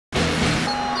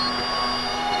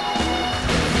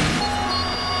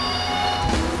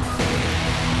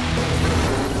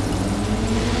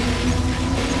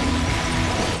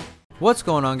What's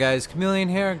going on, guys? Chameleon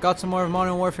here. Got some more of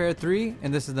Modern Warfare 3,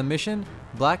 and this is the mission,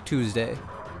 Black Tuesday.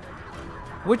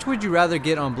 Which would you rather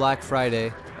get on Black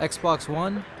Friday, Xbox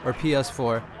One or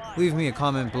PS4? Leave me a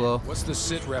comment below. What's the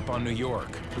sit rep on New York?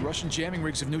 The Russian jamming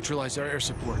rigs have neutralized our air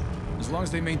support. As long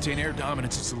as they maintain air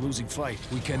dominance, it's a losing fight.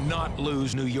 We cannot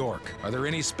lose New York. Are there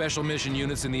any special mission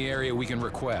units in the area we can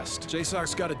request?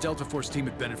 JSOC's got a Delta Force team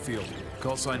at Bennett Field.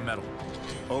 Call sign Metal.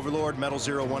 Overlord, Metal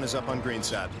 01 is up on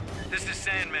Greenside. This is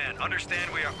Sandman.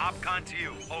 Understand we are OpCon to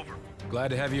you. Over. Glad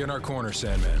to have you in our corner,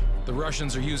 Sandman. The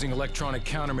Russians are using electronic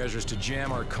countermeasures to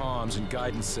jam our comms and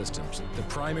guidance systems. The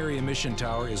primary emission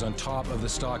tower is on top of the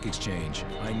stock exchange.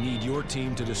 I need your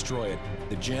team to destroy it.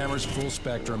 The jammer's full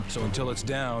spectrum, so until it's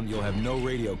down, you'll have no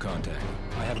radio contact.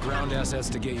 I have ground assets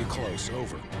to get you close.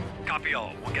 Over. Copy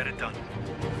all. We'll get it done.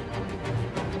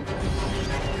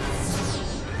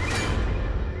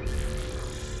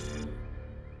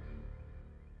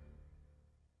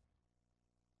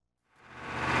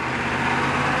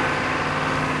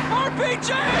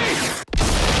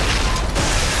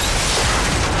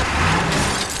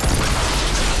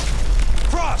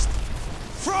 Frost!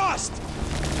 Frost!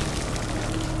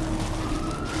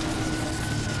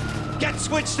 Get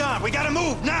switched on! We gotta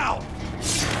move, now!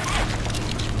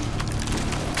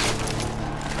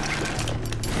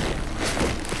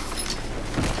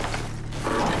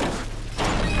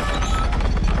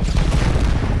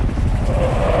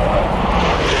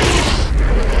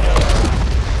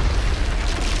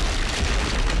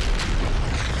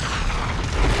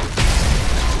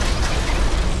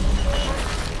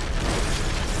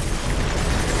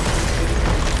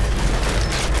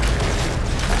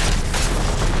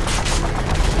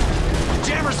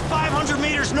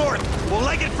 North. We'll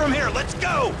leg it from here. Let's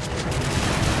go.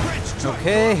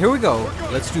 Okay, here we go.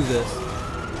 Let's do this.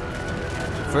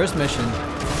 First mission. Got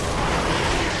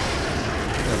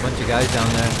a bunch of guys down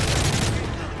there.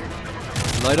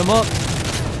 Light them up.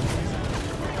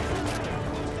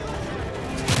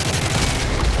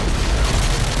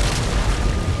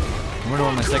 I wonder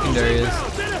what my secondary is.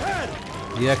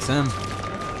 The XM.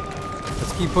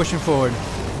 Let's keep pushing forward.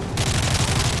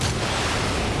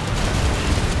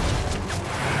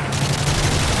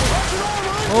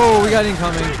 Oh, we got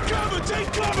incoming.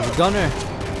 There's a gunner.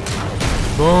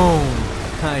 Boom.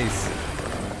 Nice.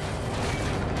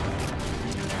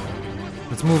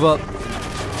 Let's move up.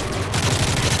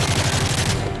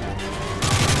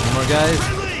 One more guys.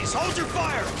 Hold your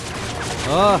fire.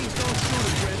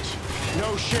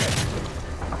 No shit.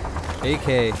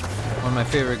 AK. One of my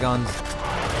favorite guns.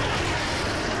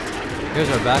 Here's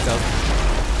our backup.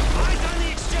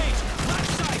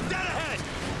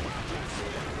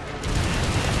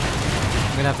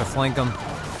 I'm gonna have to flank them.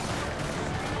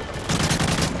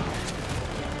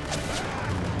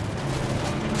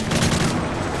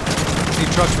 See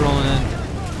trucks rolling in.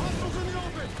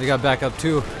 They got backup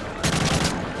too.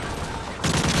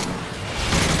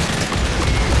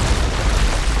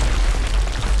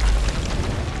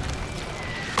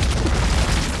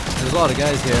 There's a lot of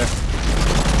guys here.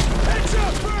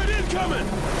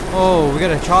 Oh, we got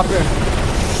a chopper.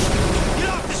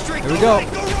 Here we go.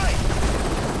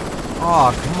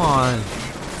 Oh, come on.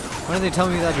 Why didn't they tell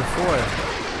me that before?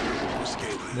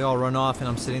 They all run off and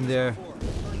I'm sitting there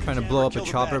trying to blow up a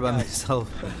chopper by myself.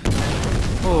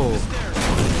 Oh.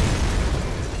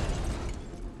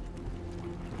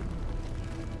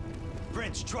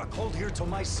 French truck, hold here till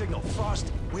my signal.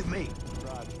 Frost, with me.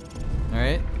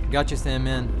 Alright, got you,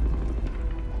 Sandman.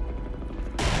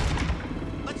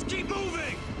 Let's keep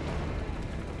moving!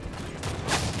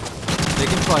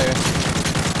 Taking fire.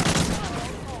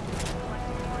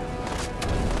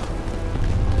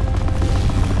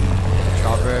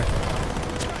 Chopper.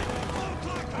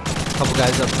 Couple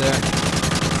guys up there.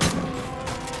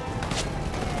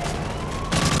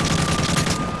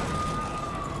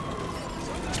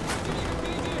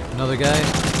 Another guy.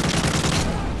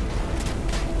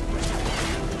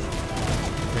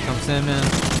 Here comes Sandman.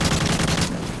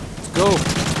 Let's go.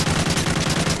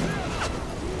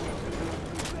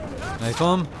 Knife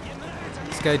him.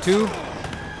 This guy too.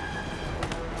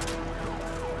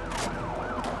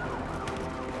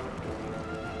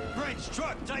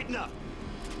 Truck, tighten up.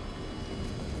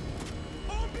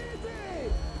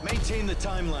 Maintain the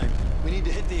timeline. We need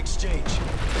to hit the exchange.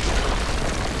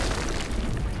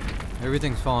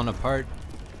 Everything's falling apart.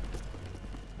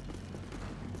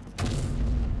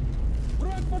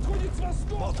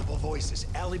 Multiple voices.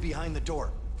 Alley behind the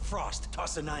door. Frost,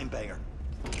 toss a 9-banger.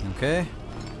 Okay.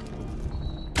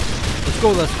 Let's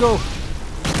go, let's go.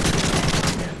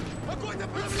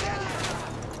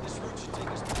 This route should take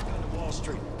us back onto Wall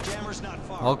Street. Jammer's not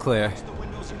far. All clear. Watch the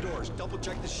windows and doors. Double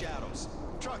check the shadows.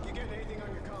 Truck, you getting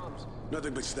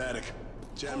Nothing but static.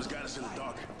 Jam's got us in the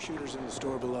dark. Shooters in the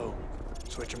store below.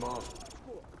 Switch them off.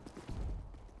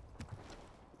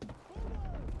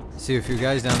 See a few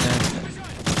guys down there.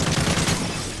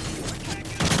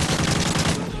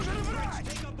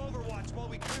 Take up Overwatch while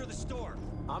we clear the store.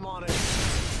 I'm on it.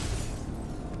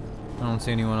 I don't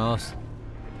see anyone else.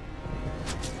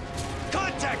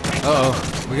 Contact!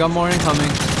 Uh-oh. We got more incoming.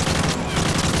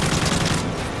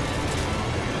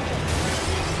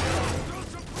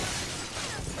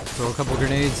 Throw a couple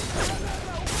grenades.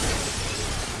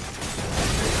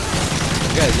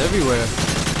 You guys everywhere.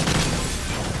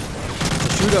 A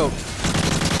shootout.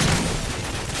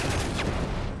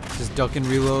 Just duck and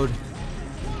reload.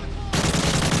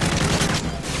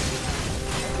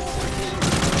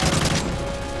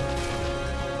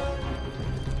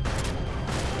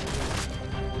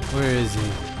 Where is he?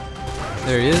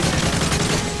 There he is.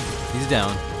 He's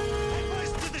down.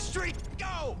 West to the street,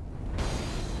 go!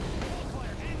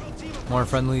 More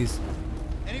friendlies.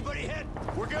 Anybody hit?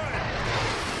 We're good.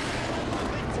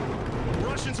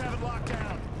 Russians have it locked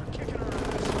down. They're kicking our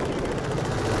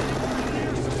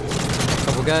ass.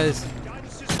 Couple guys.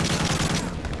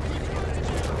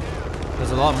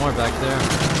 There's a lot more back there.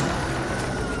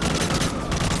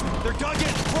 They're dug in.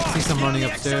 Frost, See some get on running the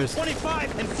upstairs.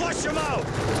 XM-25 and flush them out.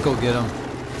 Let's go get him.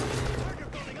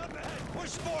 Target building up ahead.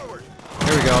 Push forward.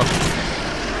 Here we go.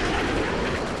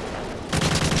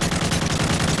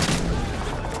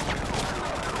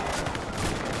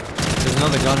 There's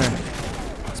another gunner.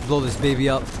 Let's blow this baby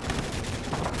up.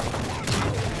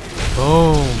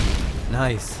 Boom.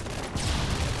 Nice.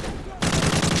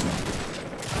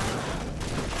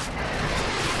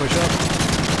 Push up.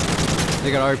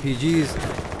 They got RPGs.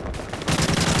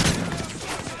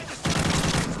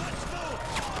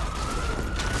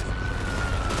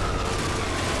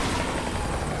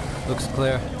 Looks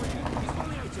clear.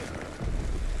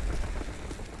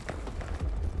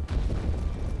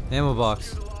 Ammo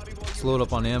box. Let's load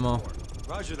up on ammo.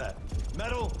 Roger that.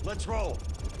 Metal, let's roll.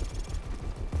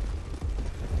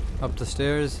 Up the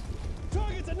stairs.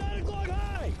 Target's at 9 o'clock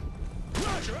high.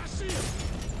 Roger, I see him.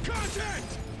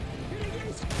 Contact.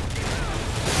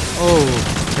 Oh,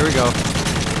 here we go.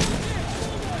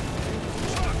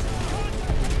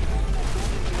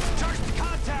 Charge to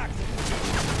contact.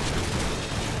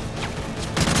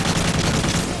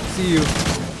 See you.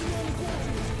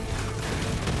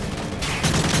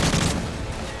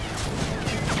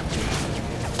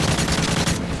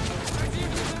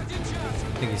 I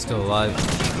think he's still alive.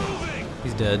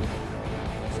 He's dead.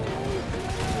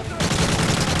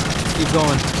 Keep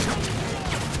going.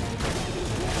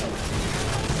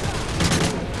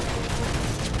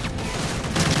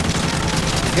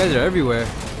 These guys are everywhere.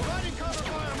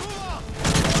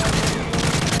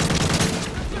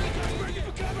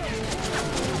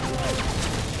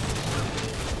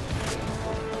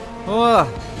 Oh,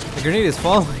 the grenade is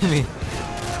following me.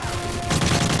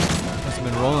 Must have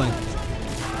been rolling.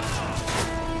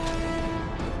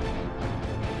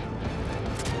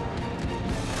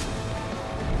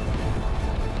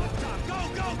 Go,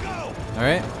 go, go. All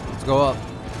right, let's go up.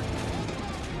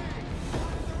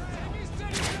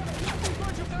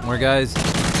 More guys. Pick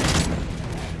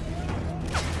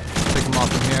them off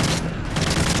from here.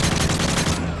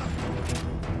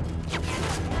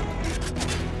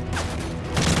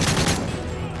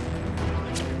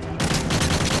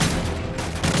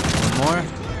 One more.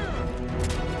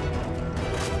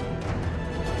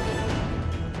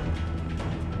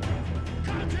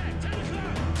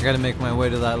 I gotta make my way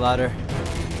to that ladder.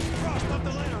 Frost up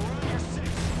the ladder. We're on your 6.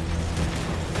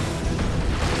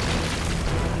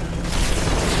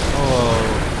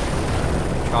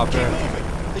 Oh, chopper.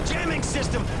 Moving. The jamming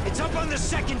system. It's up on the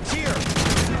 2nd tier.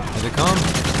 Did it come?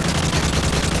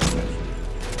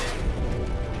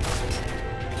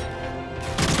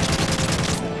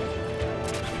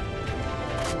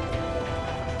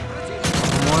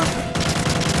 One more.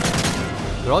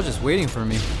 They're all just waiting for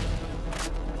me.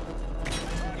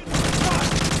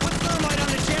 Frost, put thermite on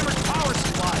the jammer's power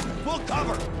supply. We'll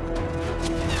cover.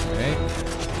 Okay.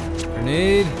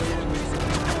 Grenade.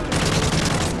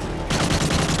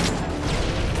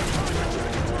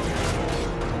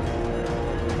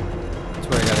 That's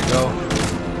where I gotta go.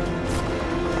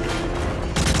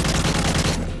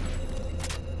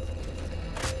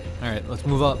 Alright, let's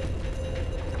move up.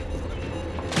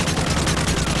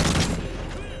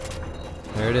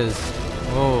 There it is.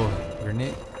 Whoa,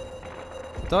 grenade.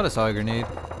 Thought I saw a grenade.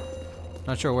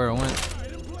 Not sure where it went.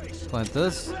 Plant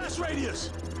this. Blast radius.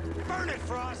 Burn it,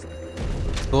 Frost.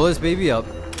 Blow this baby up.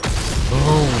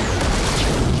 Boom.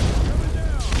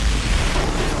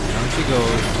 Down she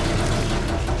goes.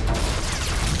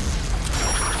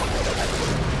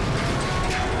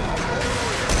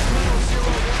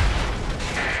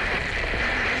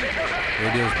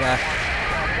 Radio's back.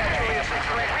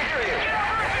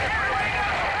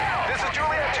 This is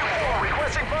Juliet 2-4,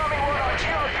 requesting bombing run on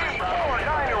GRP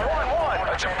 4911.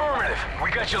 That's affirmative. We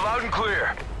got you loud and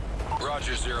clear.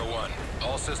 Roger, 01.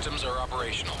 All systems are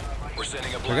operational. We're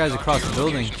sending a There are guys Black across Hawk the to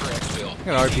your building. location for exfil. They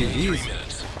got ETA in 3 RPGs.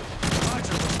 minutes.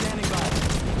 Roger, we're standing by.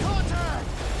 Contact!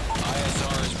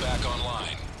 ISR is back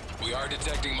online. We are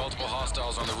detecting multiple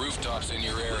hostiles on the rooftops in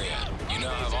your area. You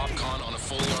now have OpCon on a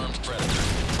fully armed Predator.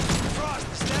 Frost,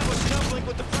 establish an uplink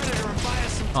with the Predator and buy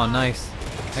us some Oh, time. nice.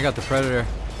 I got the Predator.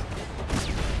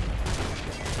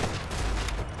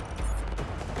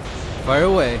 Fire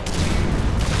away.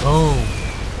 Boom.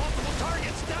 Multiple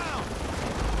targets down.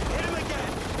 Hit him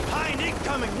again. Hind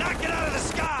incoming. Knock it out of the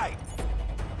sky.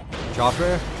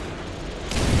 Chopper.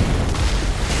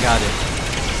 Got it.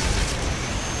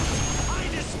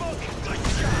 Hind is smoking. Good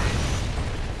shot.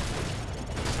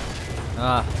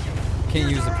 Ah. Can't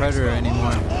use the Predator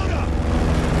anymore. Load up.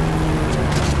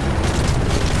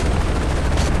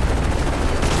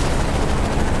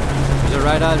 There's a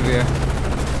right out of here.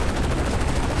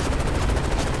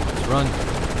 Let's run.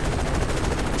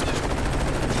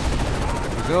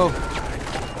 Here we go.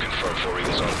 Confirm 4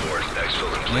 Eagles on board.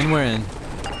 Exfil complete. And we're in.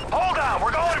 Hold on,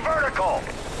 we're going vertical.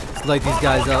 Let's light these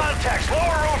guys up. Contacts,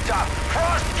 lower rooftop.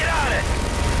 Frost, get on it.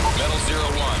 Metal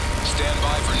 01. Stand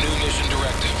by for new mission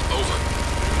directive. Over.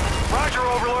 Roger,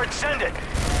 Overlord, send it.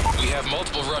 We have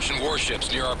multiple Russian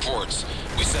warships near our ports.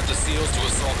 We set the SEALs to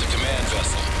assault the command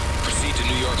vessel. Proceed to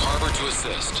New York Harbor to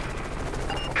assist.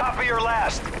 Copy your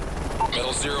last.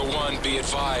 Metal 01, be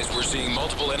advised, we're seeing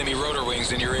multiple enemy rotor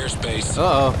wings in your airspace.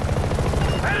 Uh-oh.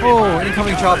 Oh,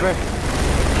 incoming chopper.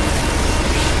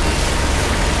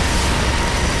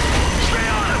 Stay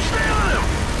on him, stay on him.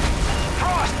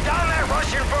 Frost, down that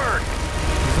Russian bird.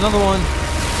 There's another one.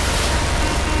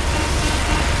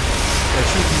 Gotta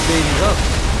shoot these babies up.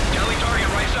 Kelly target,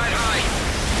 right side high.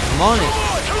 I'm on it.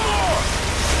 Two more.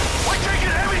 We're taking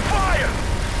heavy fire.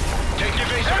 Take your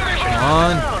base position. Come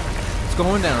on. It's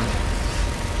going down.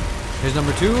 Here's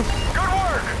number 2. Good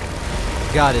work.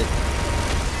 Got it.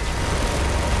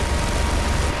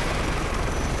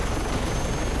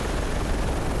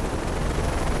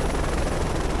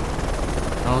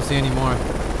 I don't see any more.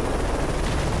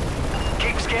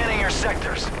 Keep scanning your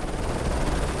sectors.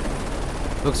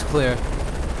 Looks clear.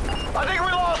 I think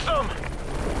we lost them.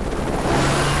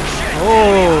 Shit, Oh.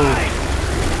 enemy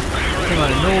high. Came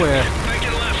out of nowhere.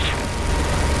 Making left.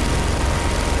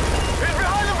 He's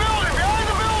behind the building, behind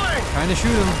the building. Trying to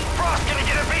shoot him. Frost, gonna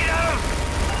get a beat on him.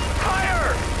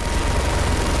 Higher.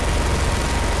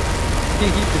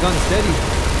 Can't keep the gun steady.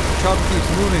 The chopper keeps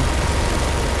moving.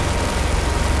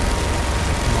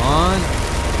 Come on.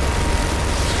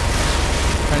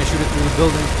 Trying to shoot it through the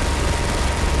building.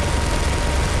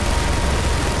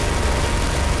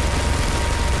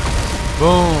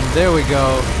 Boom. There we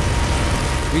go.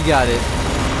 We got it.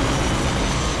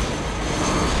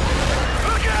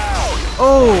 Look out.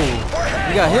 Oh!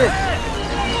 We got hit.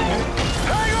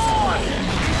 Hang on.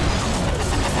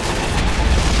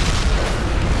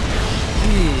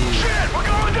 Jeez. Shit, we're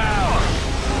going down.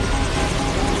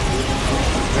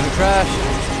 We're gonna crash.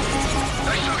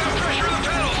 I still got pressure in the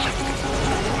pedals.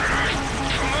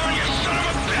 Come on, you son of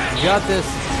a bitch. We got this.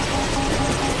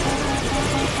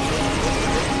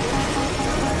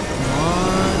 Come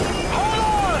on. Hold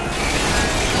on.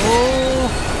 Oh!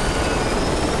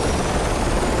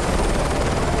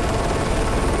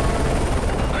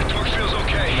 My torque feels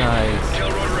okay. Nice.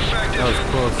 Tail rotor effective. That was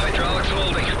close. Hydraulics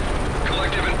holding.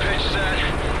 Collective and pitch set.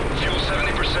 Fuel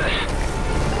 70%.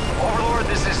 Overlord,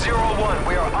 this is 01.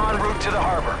 We are en route to the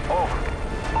harbor. Over.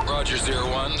 Roger,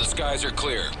 01. The skies are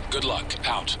clear. Good luck.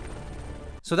 Out.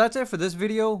 So that's it for this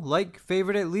video. Like,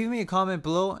 favorite it, leave me a comment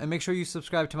below, and make sure you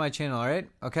subscribe to my channel, alright?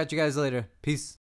 I'll catch you guys later. Peace.